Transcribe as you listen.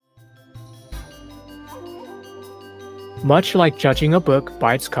Much like judging a book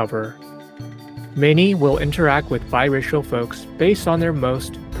by its cover, many will interact with biracial folks based on their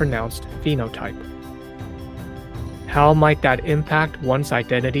most pronounced phenotype. How might that impact one's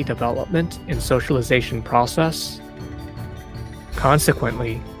identity development and socialization process?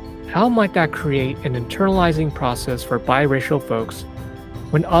 Consequently, how might that create an internalizing process for biracial folks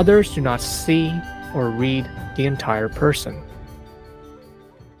when others do not see or read the entire person?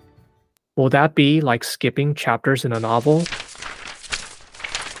 Will that be like skipping chapters in a novel?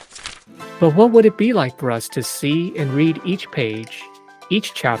 But what would it be like for us to see and read each page,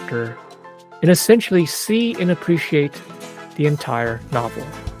 each chapter, and essentially see and appreciate the entire novel?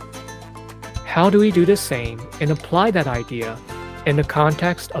 How do we do the same and apply that idea in the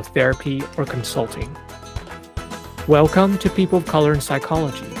context of therapy or consulting? Welcome to People of Color in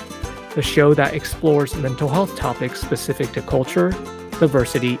Psychology, the show that explores mental health topics specific to culture,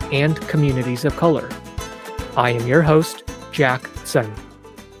 diversity, and communities of color. I am your host, Jack Zhen.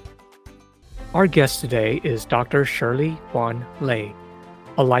 Our guest today is Dr. Shirley Wan Lei,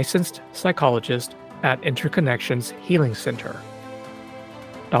 a licensed psychologist at Interconnections Healing Center.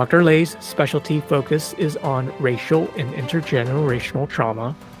 Dr. Lei's specialty focus is on racial and intergenerational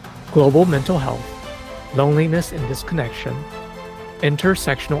trauma, global mental health, loneliness and disconnection,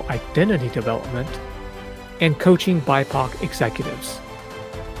 intersectional identity development, and coaching BIPOC executives.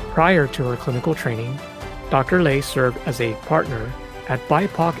 Prior to her clinical training, Dr. Lei served as a partner at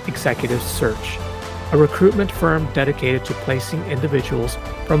BIPOC Executive Search, a recruitment firm dedicated to placing individuals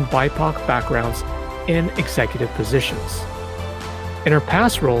from BIPOC backgrounds in executive positions. In her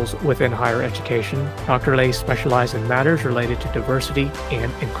past roles within higher education, Dr. Lei specialized in matters related to diversity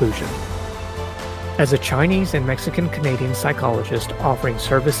and inclusion. As a Chinese and Mexican Canadian psychologist offering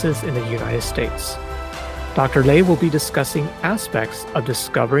services in the United States, Dr. Lei will be discussing aspects of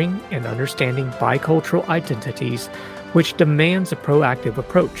discovering and understanding bicultural identities, which demands a proactive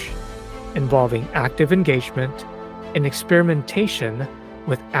approach, involving active engagement and experimentation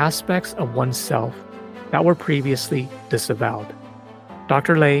with aspects of oneself that were previously disavowed.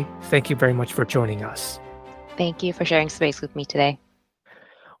 Dr. Lei, thank you very much for joining us. Thank you for sharing space with me today.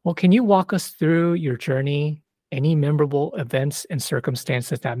 Well, can you walk us through your journey, any memorable events and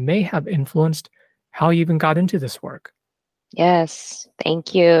circumstances that may have influenced how you even got into this work? Yes,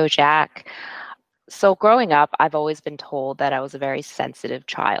 thank you, Jack. So growing up, I've always been told that I was a very sensitive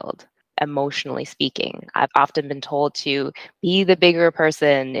child, emotionally speaking. I've often been told to be the bigger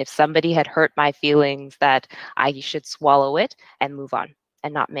person. If somebody had hurt my feelings, that I should swallow it and move on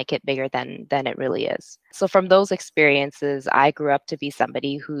and not make it bigger than it really is. So from those experiences, I grew up to be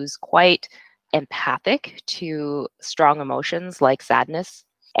somebody who's quite empathic to strong emotions like sadness.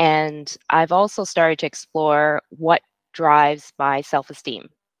 And I've also started to explore what drives my self-esteem,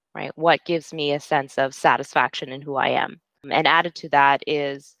 right? What gives me a sense of satisfaction in who I am? And added to that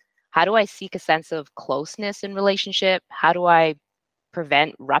is, how do I seek a sense of closeness in relationship? How do I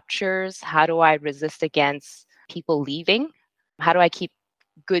prevent ruptures? How do I resist against people leaving? How do I keep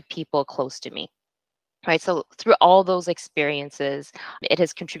good people close to me? Right. So through all those experiences, it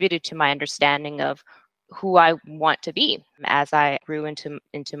has contributed to my understanding of who I want to be as I grew into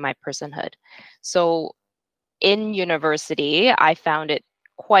my personhood. So in university, I found it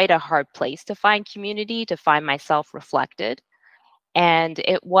quite a hard place to find community, to find myself reflected. And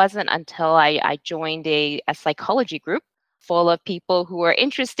it wasn't until I joined a psychology group full of people who were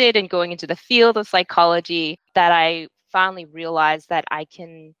interested in going into the field of psychology that I finally realized that I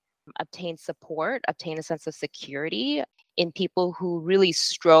can obtain support, obtain a sense of security in people who really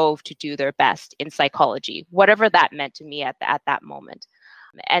strove to do their best in psychology, whatever that meant to me at that moment.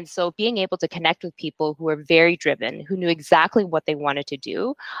 And so being able to connect with people who were very driven, who knew exactly what they wanted to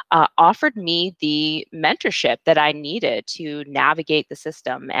do, offered me the mentorship that I needed to navigate the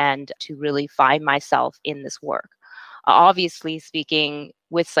system and to really find myself in this work. Obviously speaking,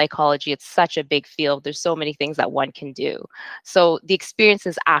 with psychology, it's such a big field. There's so many things that one can do. So the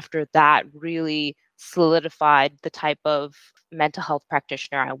experiences after that really solidified the type of mental health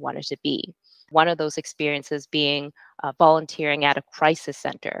practitioner I wanted to be. One of those experiences being volunteering at a crisis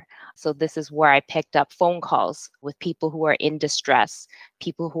center. So this is where I picked up phone calls with people who are in distress,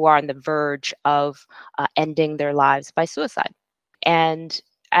 people who are on the verge of ending their lives by suicide. And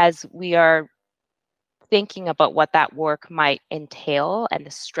as we are thinking about what that work might entail and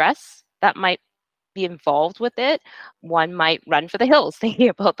the stress that might be involved with it, one might run for the hills thinking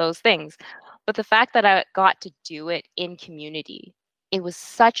about those things. But the fact that I got to do it in community, it was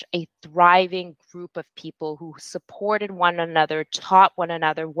such a thriving group of people who supported one another, taught one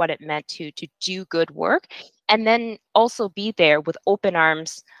another what it meant to do good work, and then also be there with open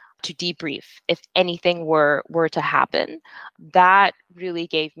arms to debrief if anything were to happen. That really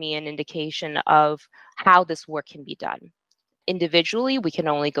gave me an indication of how this work can be done. Individually, we can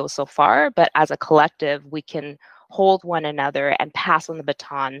only go so far, but as a collective, we can hold one another and pass on the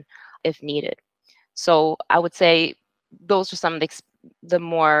baton if needed. So I would say those are some of the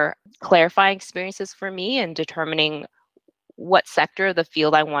more clarifying experiences for me in determining what sector of the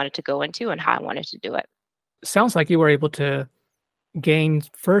field I wanted to go into and how I wanted to do it. Sounds like you were able to gain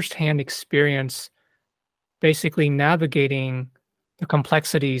firsthand experience basically navigating the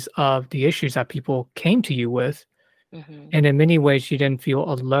complexities of the issues that people came to you with. Hmm. And in many ways, you didn't feel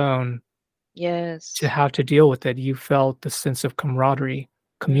alone to Yes. have to deal with it. You felt the sense of camaraderie,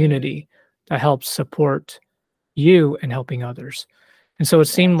 Mm, community that helps support you in helping others. And so it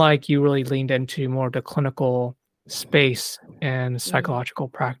seemed yes. like you really leaned into more of the clinical space and Mm, psychological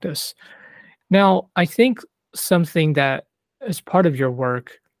practice. Now, I think something that as part of your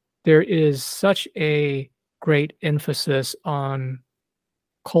work, there is such a great emphasis on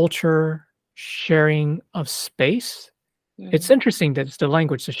culture, sharing of space. It's mm, interesting that it's the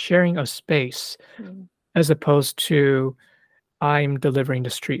language, the sharing of space, mm, as opposed to I'm delivering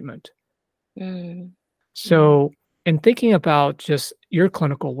this treatment. mm, mm. So, in thinking about just your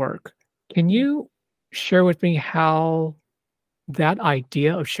clinical work, can Mm. you share with me how that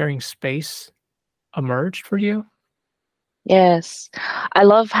idea of sharing space emerged for you? Yes. I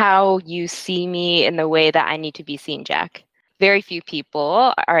love how you see me in the way that I need to be seen, Jack. Very few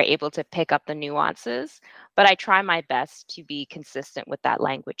people are able to pick up the nuances, but I try my best to be consistent with that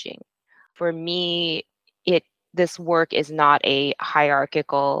languaging. For me, it this work is not a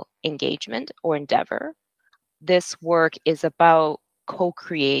hierarchical engagement or endeavor. This work is about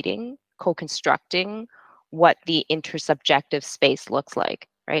co-creating, co-constructing what the intersubjective space looks like,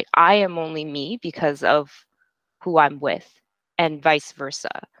 right? I am only me because of who I'm with, and vice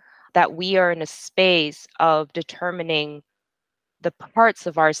versa. That we are in a space of determining the parts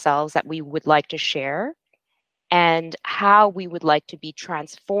of ourselves that we would like to share and how we would like to be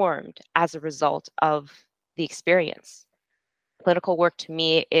transformed as a result of the experience. Clinical work to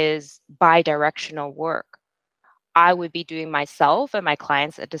me is bi directional work. I would be doing myself and my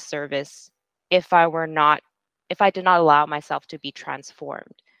clients a disservice if I did not allow myself to be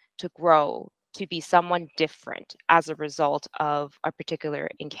transformed, to grow, to be someone different as a result of a particular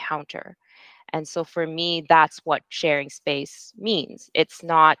encounter. And so for me, that's what sharing space means. It's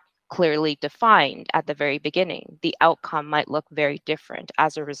not clearly defined at the very beginning. The outcome might look very different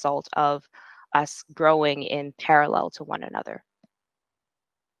as a result of us growing in parallel to one another.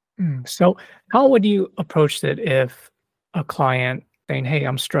 So, how would you approach it if a client saying, "Hey,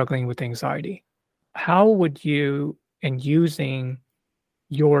 I'm struggling with anxiety"? How would you, in using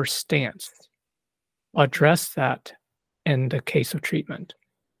your stance, Hmm. address that in the case of treatment?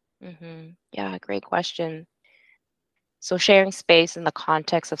 Yeah, great question. So sharing space in the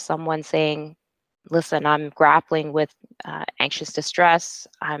context of someone saying, listen, I'm grappling with anxious distress.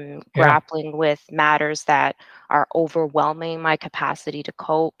 I'm Yeah. grappling with matters that are overwhelming my capacity to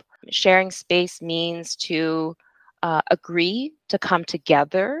cope. Sharing space means to agree to come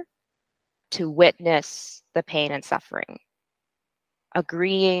together to witness the pain and suffering,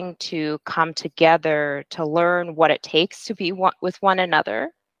 agreeing to come together to learn what it takes to be with one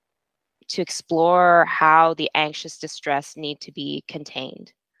another, to explore how the anxious distress need to be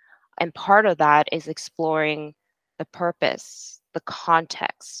contained. And part of that is exploring the purpose, the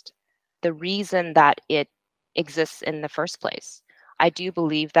context, the reason that it exists in the first place. I do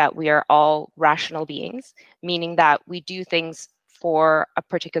believe that we are all rational beings, meaning that we do things for a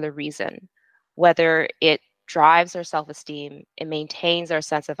particular reason, whether it drives our self esteem, it maintains our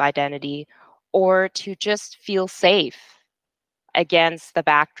sense of identity, or to just feel safe against the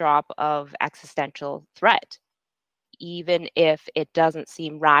backdrop of existential threat. Even if it doesn't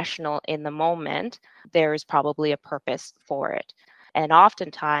seem rational in the moment, there is probably a purpose for it. And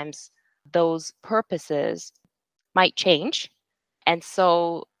oftentimes, those purposes might change. And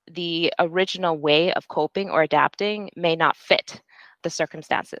so the original way of coping or adapting may not fit the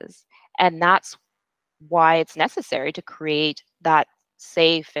circumstances. And that's why it's necessary to create that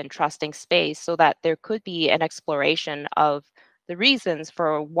safe and trusting space so that there could be an exploration of the reasons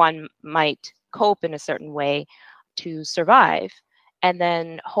for one might cope in a certain way to survive. And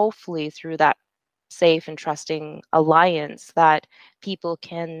then hopefully through that safe and trusting alliance that people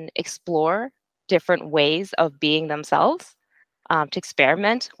can explore different ways of being themselves, to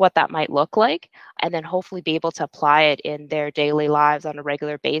experiment what that might look like, and then hopefully be able to apply it in their daily lives on a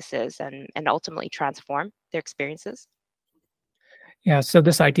regular basis and ultimately transform their experiences. Yeah. So,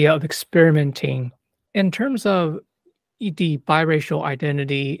 this idea of experimenting in terms of the biracial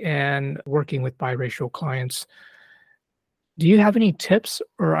identity and working with biracial clients, do you have any tips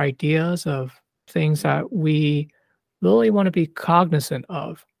or ideas of things that we really want to be cognizant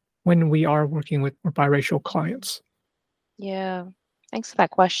of when we are working with biracial clients? Yeah. Thanks for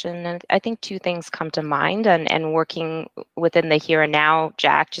that question. And I think two things come to mind, and working within the here and now,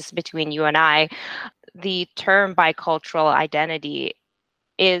 Jack, just between you and I, the term bicultural identity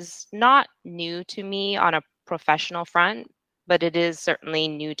is not new to me on a professional front, but it is certainly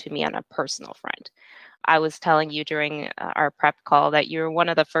new to me on a personal front. I was telling you during our prep call that you're one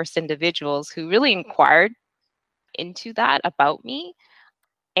of the first individuals who really inquired into that about me,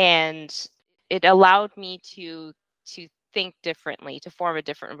 and it allowed me to think differently, to form a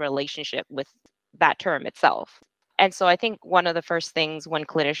different relationship with that term itself. And so I think one of the first things when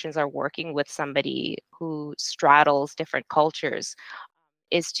clinicians are working with somebody who straddles different cultures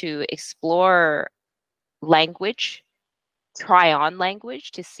is to explore language, try on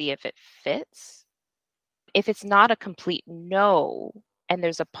language to see if it fits. If it's not a complete no, and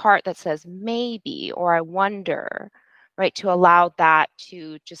there's a part that says maybe or I wonder, right, to allow that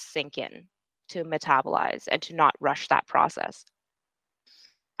to just sink in, to metabolize, and to not rush that process.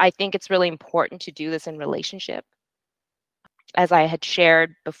 I think it's really important to do this in relationship. As I had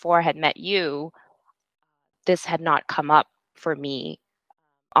shared before I had met you, this had not come up for me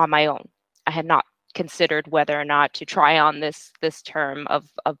on my own. I had not considered whether or not to try on this term of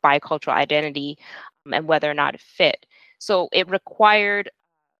bicultural identity, and whether or not it fit. So it required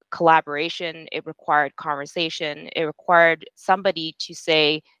collaboration, it required conversation, it required somebody to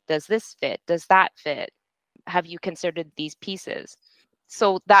say, does this fit? Does that fit? Have you considered these pieces?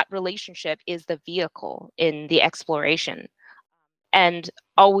 So that relationship is the vehicle in the exploration, and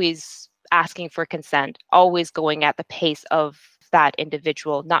always asking for consent, always going at the pace of that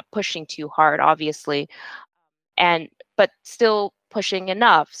individual, not pushing too hard, obviously, and but still pushing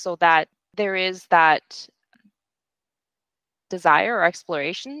enough so that there is that desire or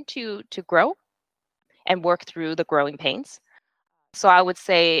exploration to grow and work through the growing pains. So I would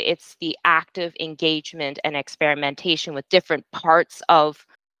say it's the active engagement and experimentation with different parts of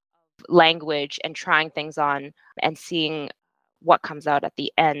language and trying things on and seeing what comes out at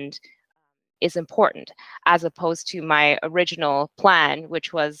the end is important, as opposed to my original plan,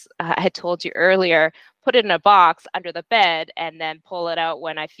 which was I had told you earlier, put it in a box under the bed and then pull it out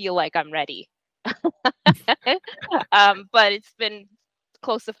when I feel like I'm ready. But it's been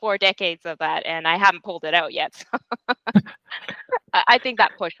close to 4 decades of that, and I haven't pulled it out yet. So I think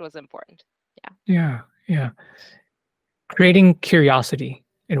that push was important. Yeah. Yeah, yeah. Creating curiosity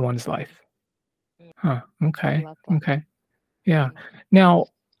in one's life. Mm, Huh, I okay, love that. okay. Yeah. Mm. Now,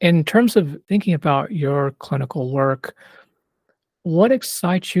 in terms of thinking about your clinical work, what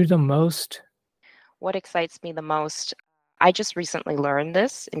excites you the most? What excites me the most? I just recently learned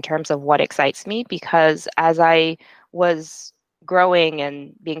this in terms of what excites me, because as I was growing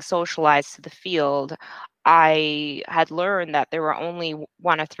and being socialized to the field, I had learned that there were only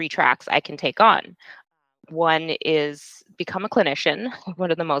one of three tracks I can take on. One is become a clinician,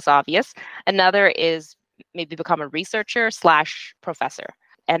 one of the most obvious. Another is maybe become a researcher slash professor.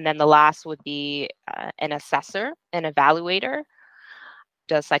 And then the last would be an assessor, an evaluator,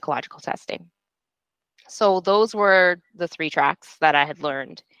 does psychological testing. So those were the three tracks that I had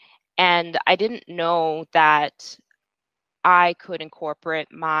learned. And I didn't know that I could incorporate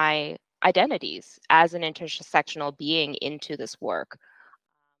my identities as an intersectional being into this work.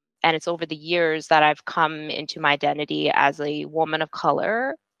 And it's over the years that I've come into my identity as a woman of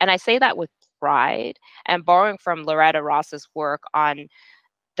color. And I say that with pride, and borrowing from Loretta Ross's work on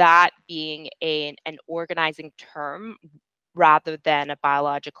that being an organizing term rather than a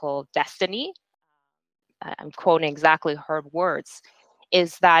biological destiny. I'm quoting exactly her words,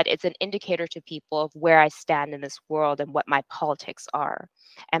 is that it's an indicator to people of where I stand in this world and what my politics are.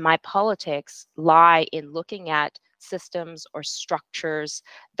 And my politics lie in looking at systems or structures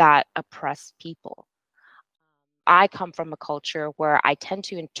that oppress people. I come from a culture where I tend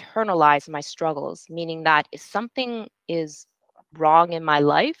to internalize my struggles, meaning that if something is wrong in my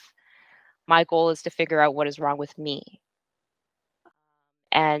life, my goal is to figure out what is wrong with me.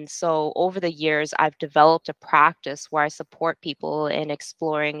 And so over the years, I've developed a practice where I support people in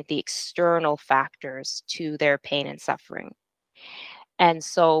exploring the external factors to their pain and suffering. And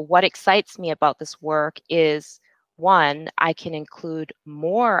so, what excites me about this work is one, I can include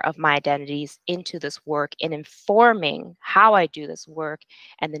more of my identities into this work in informing how I do this work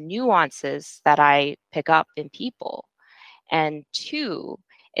and the nuances that I pick up in people. And two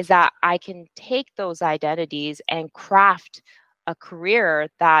is that I can take those identities and craft a career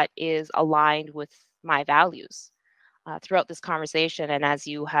that is aligned with my values. throughout this conversation, and as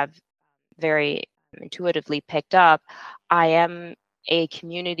you have very intuitively picked up, I am a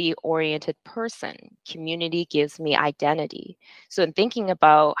community oriented person. Community gives me identity. So, in thinking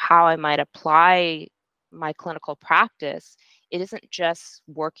about how I might apply my clinical practice, it isn't just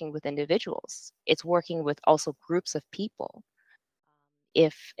working with individuals, it's working with also groups of people.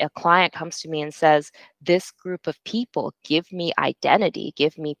 If a client comes to me and says, this group of people give me identity,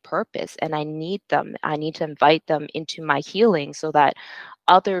 give me purpose, and I need them, I need to invite them into my healing so that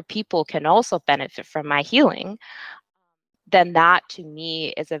other people can also benefit from my healing, then that to me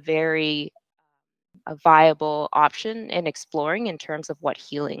is a very a viable option in exploring in terms of what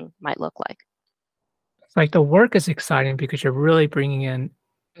healing might look like. It's like the work is exciting because you're really bringing in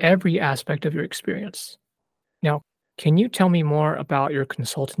Mm. every aspect of your experience. Now, can you tell me more about your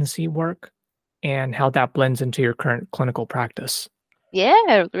consultancy work and how that blends into your current clinical practice?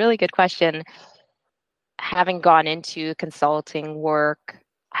 Yeah, really good question. Having gone into consulting work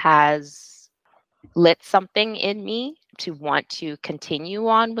has lit something in me to want to continue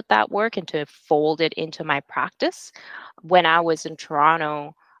on with that work and to fold it into my practice. When I was in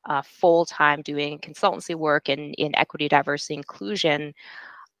Toronto, full time doing consultancy work in equity, diversity, inclusion,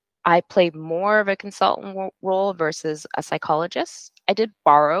 I played more of a consultant role versus a psychologist. I did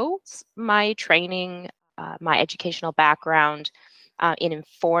borrow my training, my educational background in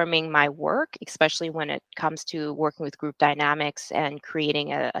informing my work, especially when it comes to working with group dynamics and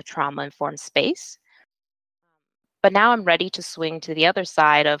creating a trauma informed space. But now I'm ready to swing to the other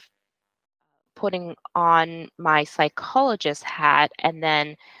side of putting on my psychologist hat and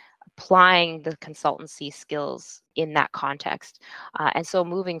then applying the consultancy skills in that context. And so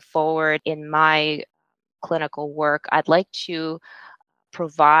moving forward in my clinical work, I'd like to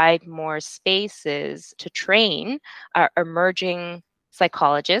provide more spaces to train emerging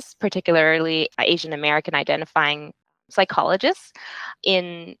psychologists, particularly Asian American identifying psychologists,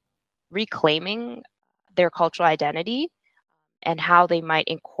 in reclaiming their cultural identity and how they might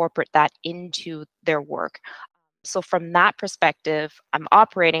incorporate that into their work. So, from that perspective, I'm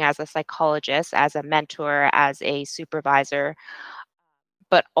operating as a psychologist, as a mentor, as a supervisor,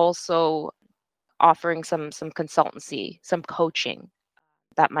 but also offering some consultancy, some coaching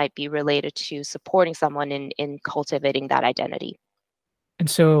that might be related to supporting someone in cultivating that identity. And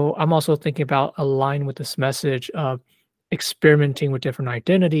so I'm also thinking about align with this message of experimenting with different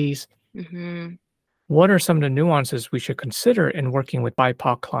identities. Hmm. What are some of the nuances we should consider in working with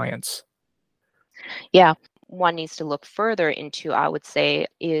BIPOC clients? Yeah, one needs to look further into, I would say,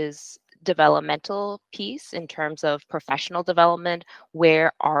 is developmental piece in terms of professional development.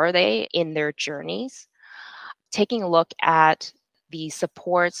 Where are they in their journeys? Taking a look at the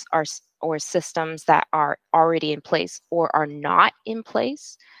supports or systems that are already in place or are not in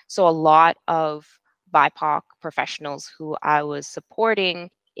place. So, a lot of BIPOC professionals who I was supporting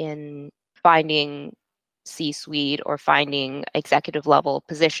in finding C suite or finding executive level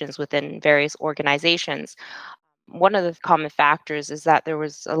positions within various organizations, one of the common factors is that there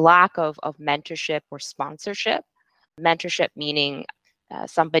was a lack of mentorship or sponsorship. Mentorship meaning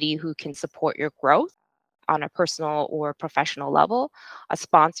somebody who can support your growth on a personal or professional level. A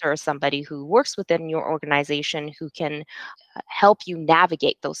sponsor is somebody who works within your organization who can help you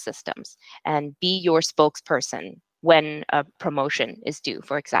navigate those systems and be your spokesperson when a promotion is due,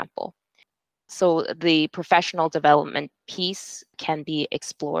 for example. So the professional development piece can be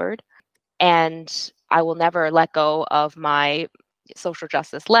explored, and I will never let go of my social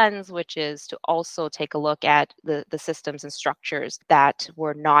justice lens, which is to also take a look at the systems and structures that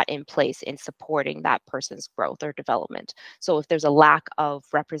were not in place in supporting that person's growth or development. So if there's a lack of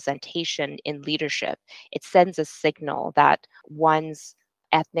representation in leadership, it sends a signal that one's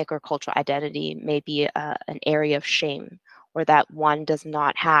ethnic or cultural identity may be an area of shame, or that one does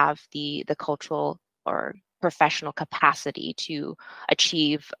not have the cultural or professional capacity to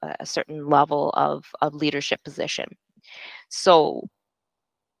achieve a certain level of leadership position. So,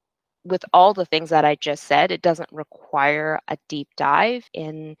 with all the things that I just said, it doesn't require a deep dive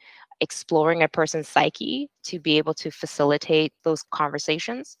in exploring a person's psyche to be able to facilitate those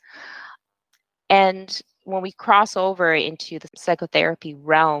conversations. And when we cross over into the psychotherapy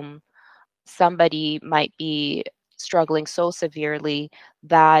realm, somebody might be struggling so severely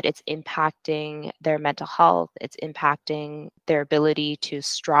that it's impacting their mental health, it's impacting their ability to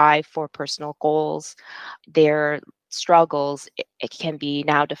strive for personal goals, their struggles, it can be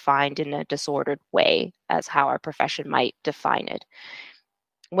now defined in a disordered way, as how our profession might define it.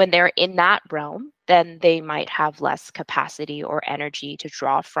 When they're in that realm, then they might have less capacity or energy to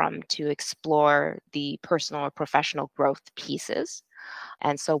draw from to explore the personal or professional growth pieces.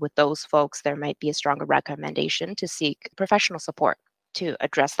 And so with those folks, there might be a stronger recommendation to seek professional support to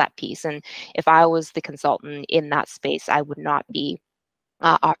address that piece. And if I was the consultant in that space, I would not be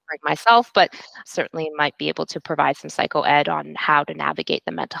offering myself, but certainly might be able to provide some psycho ed on how to navigate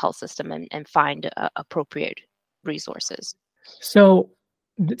the mental health system and find appropriate resources. So,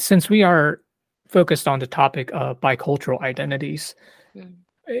 since we are focused on the topic of bicultural identities, Mm.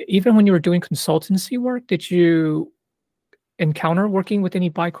 even when you were doing consultancy work, did you encounter working with any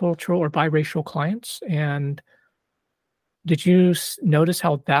bicultural or biracial clients? And did you notice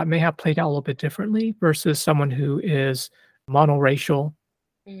how that may have played out a little bit differently versus someone who is monoracial?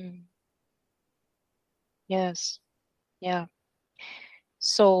 Mm. Yes. Yeah.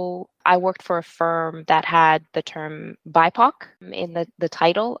 So I worked for a firm that had the term BIPOC in the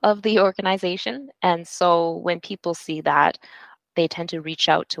title of the organization. And so when people see that, they tend to reach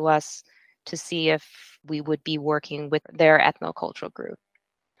out to us to see if we would be working with their ethnocultural group.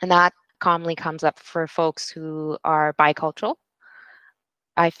 And that commonly comes up for folks who are bicultural.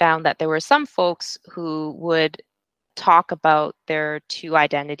 I found that there were some folks who would talk about their two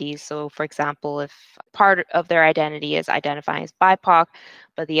identities. So, for example, if part of their identity is identifying as BIPOC,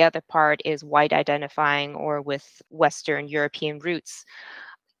 but the other part is white identifying or with Western European roots,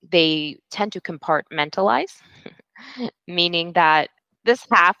 they tend to compartmentalize, meaning that this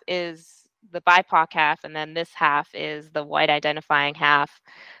half is the BIPOC half, and then this half is the white identifying half.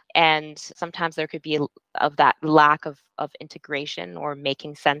 And sometimes there could be of that lack of integration or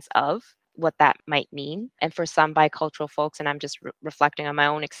making sense of what that might mean. And for some bicultural folks, and I'm just reflecting on my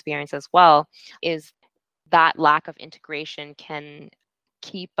own experience as well, is that lack of integration can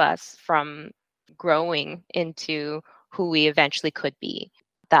keep us from growing into who we eventually could be.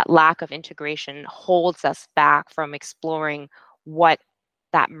 That lack of integration holds us back from exploring what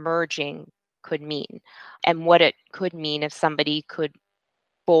that merging could mean and what it could mean if somebody could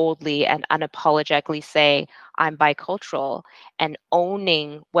boldly and unapologetically say, I'm bicultural, and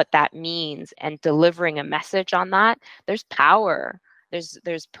owning what that means and delivering a message on that. There's power.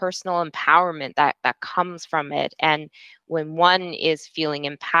 There's personal empowerment that comes from it. And when one is feeling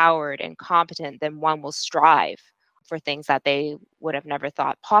empowered and competent, then one will strive for things that they would have never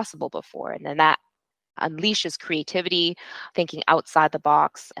thought possible before. And then that unleashes creativity, thinking outside the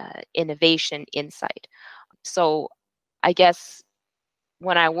box, innovation, insight. So I guess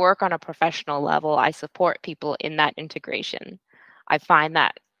when I work on a professional level, I support people in that integration. I find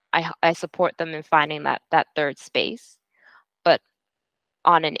that I support them in finding that third space. But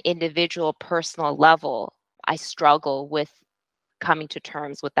on an individual personal level, I struggle with coming to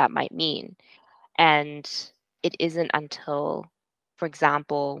terms what that might mean. And it isn't until, for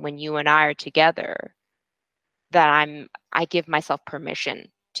example, when you and I are together that I give myself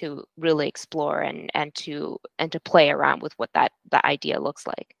permission to really explore and to play around with what that idea looks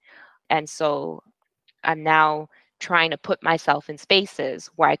like. And so I'm now trying to put myself in spaces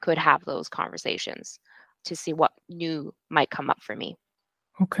where I could have those conversations to see what new might come up for me.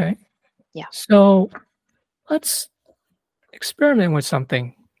 Okay. Yeah. So let's experiment with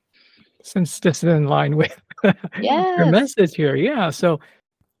something since this is in line with your Yes. message here. Yeah. So I'm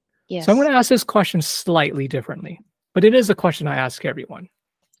Yes. going to ask this question slightly differently, but it is a question I ask everyone.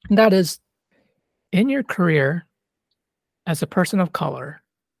 And that is, in your career as a person of color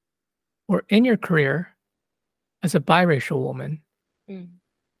or in your career as a biracial woman, Mm,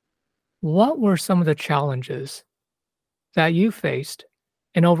 what were some of the challenges that you faced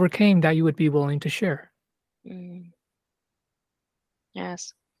and overcame that you would be willing to share? mm,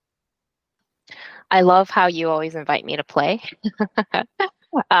 yes. I love how you always invite me to play.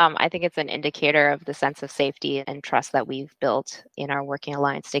 I think it's an indicator of the sense of safety and trust that we've built in our working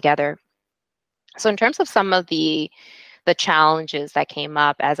alliance together. So, in terms of some of the challenges that came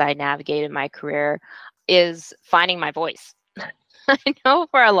up as I navigated my career, is finding my voice. I know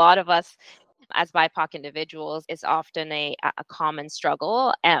for a lot of us as BIPOC individuals, it's often a common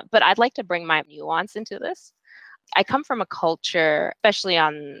struggle. But I'd like to bring my nuance into this. I come from a culture, especially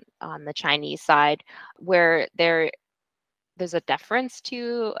on the Chinese side, where there's a deference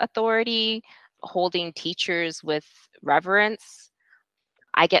to authority, holding teachers with reverence.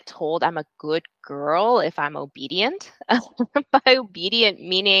 I get told I'm a good girl if I'm obedient. By obedient,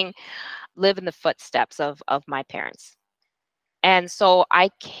 meaning live in the footsteps of my parents. And so I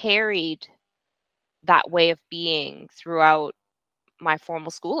carried that way of being throughout my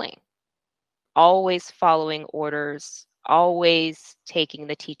formal schooling, always following orders, always taking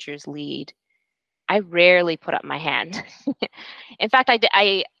the teacher's lead. I rarely put up my hand. In fact,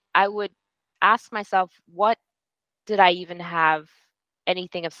 I would ask myself, what did I even have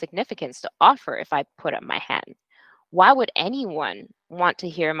anything of significance to offer if I put up my hand? why would anyone want to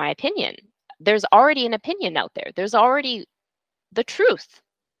hear my opinion? There's already an opinion out there. There's already the truth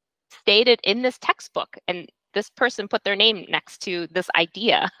stated in this textbook, and this person put their name next to this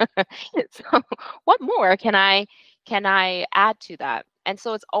idea. So what more can I add to that? And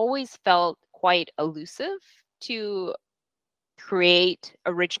so it's always felt quite elusive to create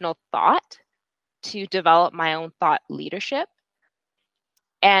original thought, to develop my own thought leadership.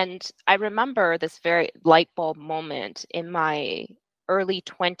 And I remember this very light bulb moment in my early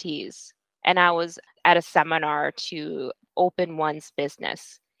 20s, and I was at a seminar to open one's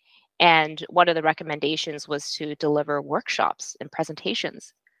business. And one of the recommendations was to deliver workshops and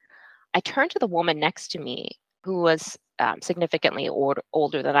presentations. I turned to the woman next to me, who was significantly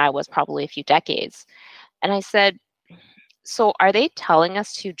older than I was, probably a few decades. And I said, so are they telling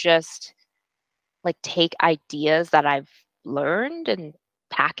us to just like take ideas that I've learned and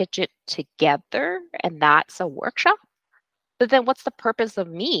package it together and that's a workshop? But then what's the purpose of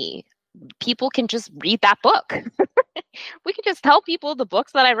me? People can just read that book. We can just tell people the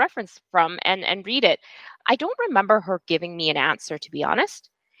books that I reference from and read it. I don't remember her giving me an answer, to be honest.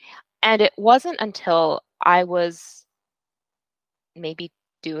 And it wasn't until I was maybe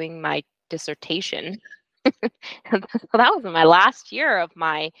doing my dissertation. So that was in my last year of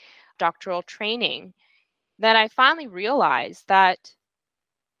my doctoral training that I finally realized that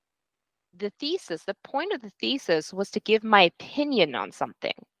the point of the thesis was to give my opinion on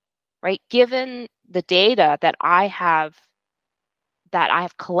something, right? Given the data that I have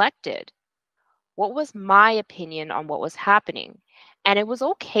collected, what was my opinion on what was happening? And it was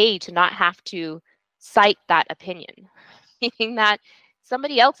okay to not have to cite that opinion, meaning that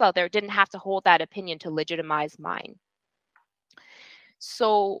somebody else out there didn't have to hold that opinion to legitimize mine.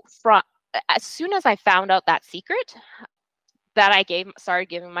 So as soon as I found out that secret, that I started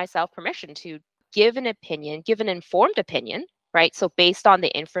giving myself permission to give an opinion, give an informed opinion, right? So based on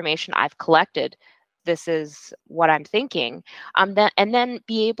the information I've collected, this is what I'm thinking. And then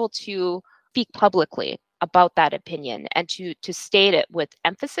be able to speak publicly about that opinion and to state it with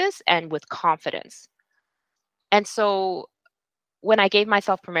emphasis and with confidence. And so when I gave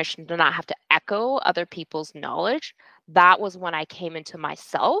myself permission to not have to echo other people's knowledge, that was when I came into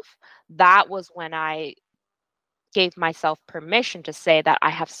myself. That was when I gave myself permission to say that I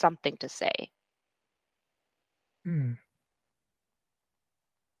have something to say. Hmm.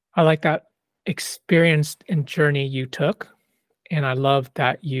 I like that experience and journey you took. And I love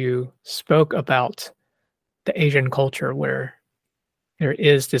that you spoke about the Asian culture where there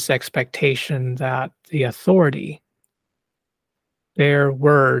is this expectation that the authority, their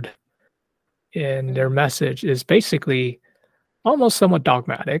word and their Mm, message is basically almost somewhat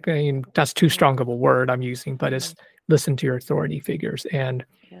dogmatic. I mean, that's too mm, strong of a word I'm using, but mm, it's listen to your authority figures. And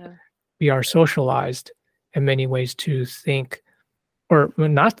yeah. we are socialized in many ways to think, or well,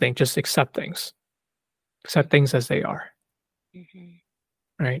 not think, just accept things Mhm, as they are, mhm,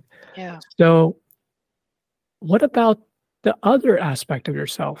 right? yeah. So, what about the other aspect of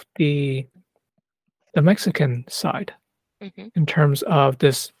yourself, the Mexican side, Mhm, in terms of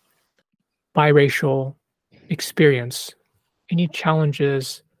this biracial experience? Any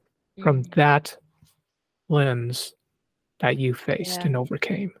challenges from mm, that lens that you faced yeah. and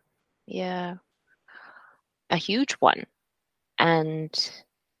overcame? Yeah. A huge one. And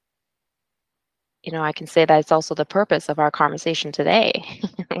I can say that it's also the purpose of our conversation today.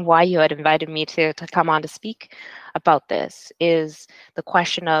 Why you had invited me to come on to speak about this is the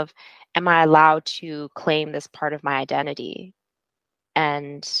question of, am I allowed to claim this part of my identity?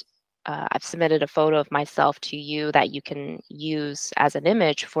 And I've submitted a photo of myself to you that you can use as an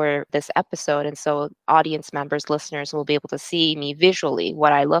image for this episode. And so audience members, listeners will be able to see me visually,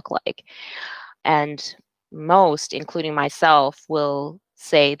 what I look like. And most, including myself, will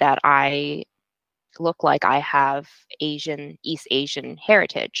say that I look like I have East Asian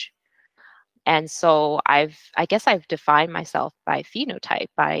heritage. And so I guess I've defined myself by phenotype,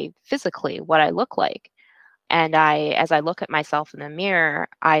 by physically what I look like. And as I look at myself in the mirror,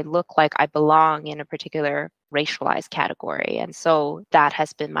 I look like I belong in a particular racialized category. And so that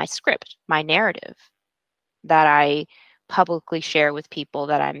has been my script, my narrative that I publicly share with people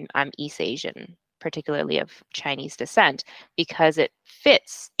that I'm East Asian, particularly of Chinese descent, because it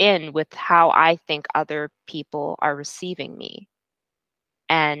fits in with how I think other people are receiving me.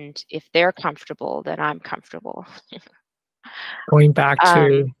 And if they're comfortable, then I'm comfortable. Going back Um,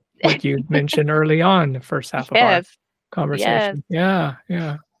 to what you mentioned early on, the first half of our yes, yes. conversation. Yeah,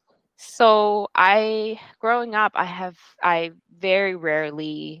 yeah. So growing up, I very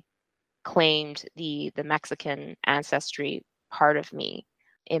rarely claimed the Mexican ancestry part of me.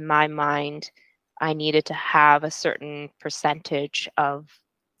 In my mind, I needed to have a certain percentage of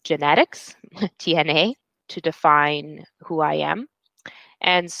genetics, DNA, to define who I am.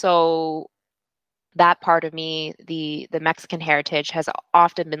 And so that part of me, the Mexican heritage, has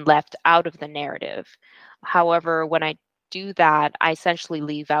often been left out of the narrative. However, when I do that, I essentially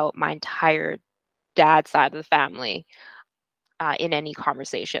leave out my entire dad side of the family in any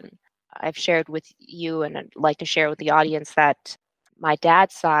conversation. I've shared with you, and I'd like to share with the audience, that my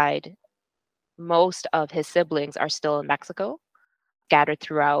dad's side, most of his siblings are still in Mexico, scattered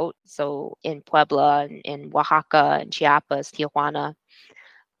throughout. So in Puebla, and in Oaxaca, and Chiapas, Tijuana.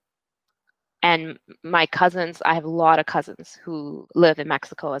 And my cousins, I have a lot of cousins who live in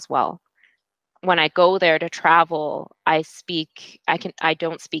Mexico as well. When I go there to travel, I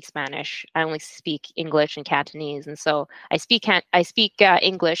don't speak Spanish. I only speak English and Cantonese. And so I speak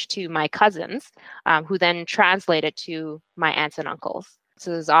English to my cousins, who then translate it to my aunts and uncles.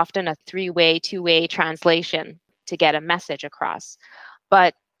 So there's often a three-way, two-way translation to get a message across.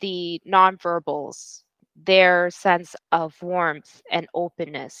 But the nonverbals, their sense of warmth and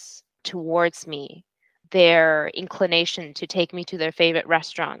openness towards me, their inclination to take me to their favorite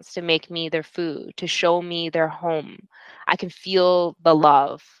restaurants, to make me their food, to show me their home. I can feel the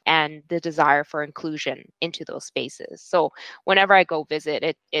love and the desire for inclusion into those spaces. So whenever I go visit,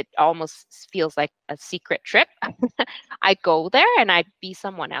 it almost feels like a secret trip. I go there and I be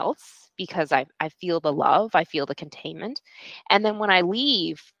someone else because I feel the love, I feel the containment. And then when I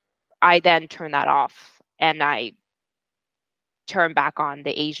leave, I then turn that off and I turn back on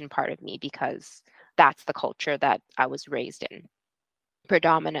the Asian part of me, because that's the culture that I was raised in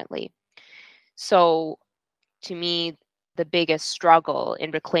predominantly. So to me, the biggest struggle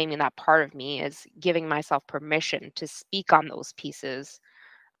in reclaiming that part of me is giving myself permission to speak on those pieces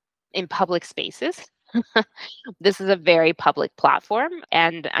in public spaces. This is a very public platform,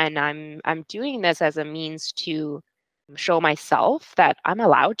 and I'm doing this as a means to show myself that I'm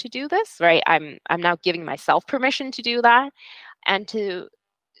allowed to do this, right? I'm now giving myself permission to do that, and to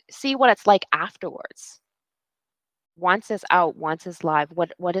see what it's like afterwards. Once it's out, once it's live,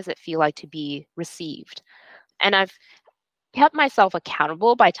 what does it feel like to be received? And I've kept myself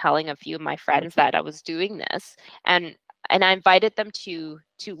accountable by telling a few of my friends that I was doing this, and I invited them to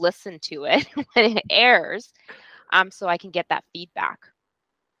listen to it when it airs, so I can get that feedback.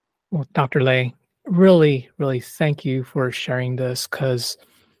 Well, Dr. Lay, really, really thank you for sharing this, because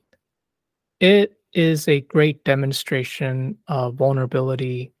it is a great demonstration of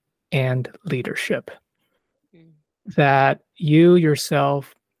vulnerability and leadership, Mm, that you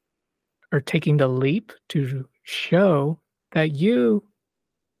yourself are taking the leap to show that you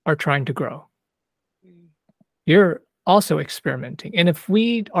are trying to grow. mm, You're also experimenting. And if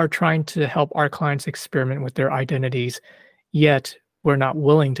we are trying to help our clients experiment with their identities, yet we're not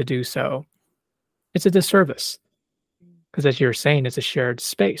willing to do so, it's a disservice. mm, Because as you're saying, it's a shared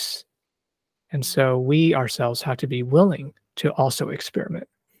space. And mm, so we ourselves have to be willing to also experiment.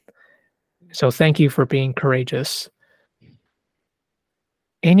 mm, So thank you for being courageous.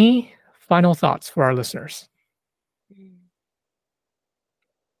 Any final thoughts for our listeners? mm.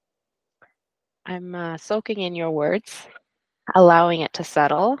 I'm soaking in your words, allowing it to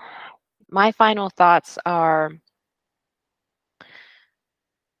settle. My final thoughts are: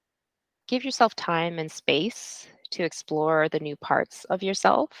 give yourself time and space to explore the new parts of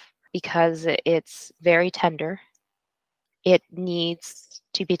yourself, because it's very tender. It needs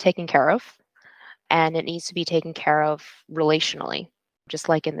to be taken care of, and it needs to be taken care of relationally, just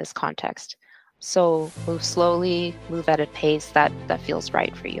like in this context. So move slowly, move at a pace that feels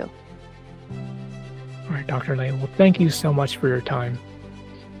right for you. All right, Dr. Lay. Well, thank you so much for your time.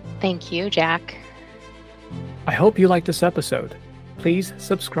 Thank you, Jack. I hope you liked this episode. Please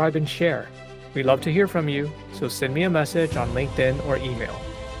subscribe and share. We love to hear from you, so send me a message on LinkedIn or email.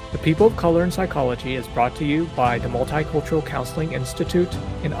 The People of Color in Psychology is brought to you by the Multicultural Counseling Institute,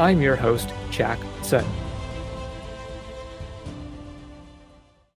 and I'm your host, Jack Zhen.